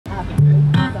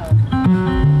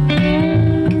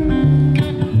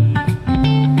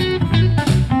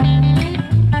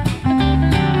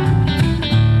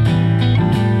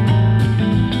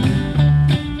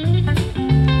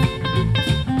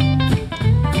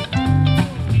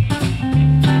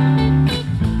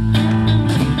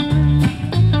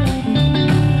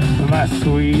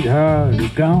sweetheart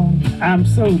is gone, I'm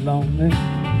so lonely.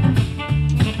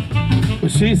 Well,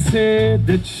 she said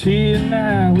that she and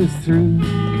I was through.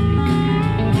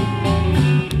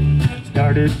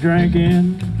 Started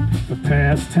drinking for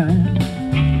pastime,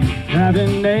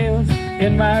 driving nails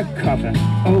in my coffin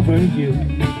over you.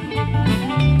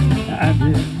 I'm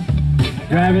just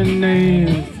driving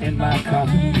nails in my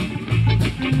coffin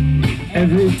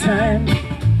every time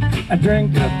I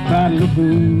drink a bottle of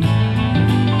booze.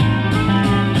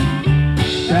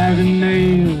 Driving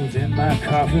nails in my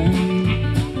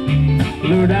coffin,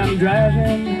 Lord, I'm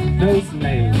driving those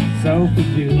nails over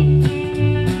you.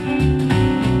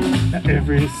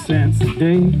 Ever since the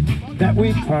day that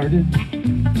we parted,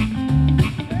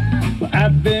 well,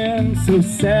 I've been so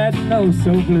sad and oh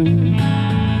so blue.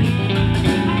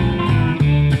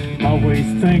 Always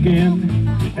thinking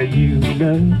of you,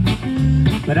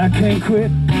 love, but I can't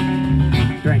quit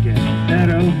drinking that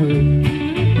old booze.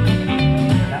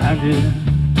 I'm just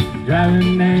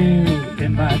driving nails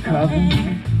in my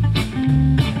coffin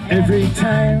every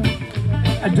time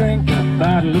I drink a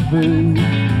bottle of booze.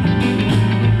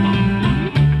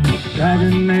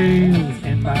 Driving nails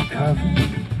in my coffin,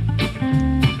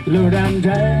 Lord, I'm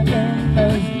driving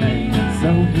those nails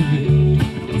over you.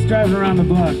 It's driving around the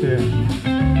block there.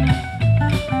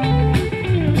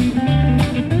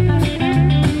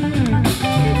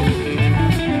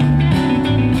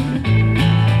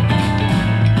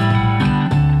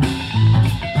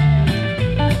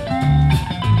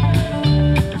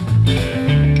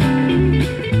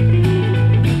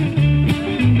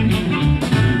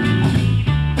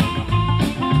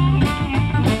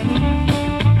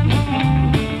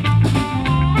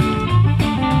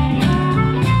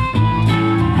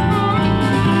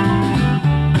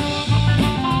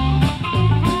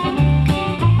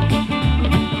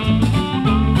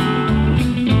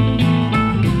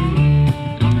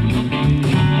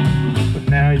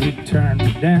 You turn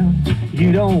me down,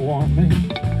 you don't want me,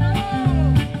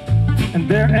 and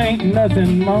there ain't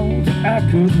nothing more that I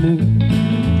could lose.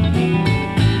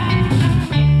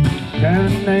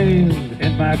 Driving nails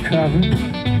in my coffin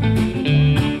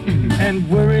and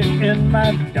worrying in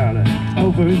my dollar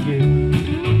over you.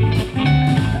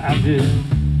 I'm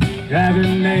just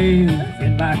driving nails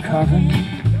in my coffin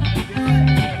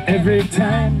every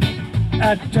time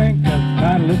I drink a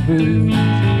bottle of booze.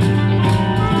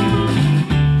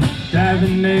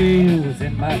 Driving nails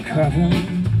in my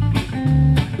coffin,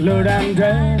 Lord, I'm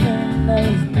driving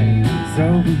those nails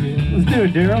over you. Let's do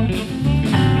it, Daryl.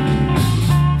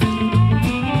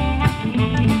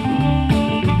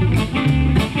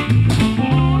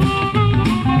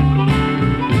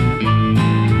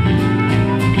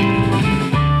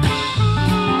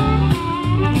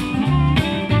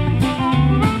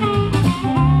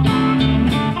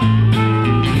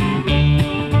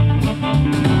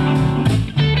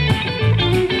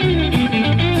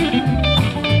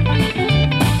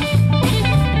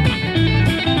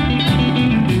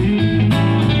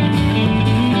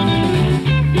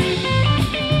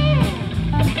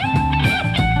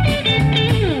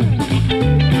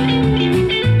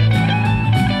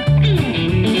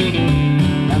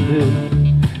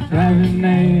 Driving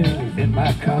nails in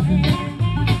my coffin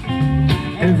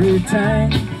every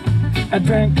time I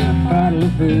drink a bottle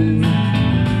of booze.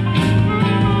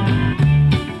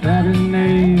 Driving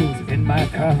nails in my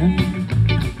coffin,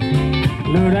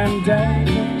 Lord, I'm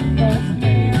driving those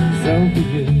nails over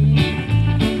you.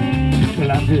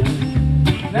 Well, I'm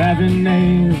just driving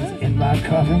nails in my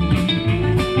coffin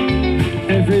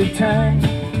every time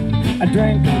I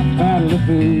drink a bottle of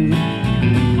booze.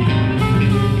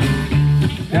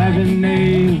 Driving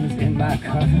nails in my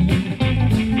coffin,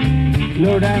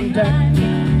 Lord, I'm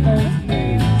driving those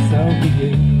nails over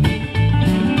you.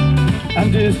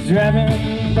 I'm just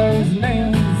driving those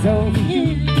nails over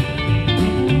you.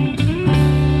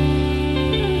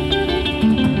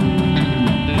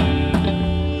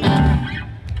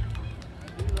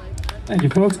 Thank you,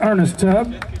 folks. Ernest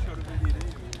Tubb.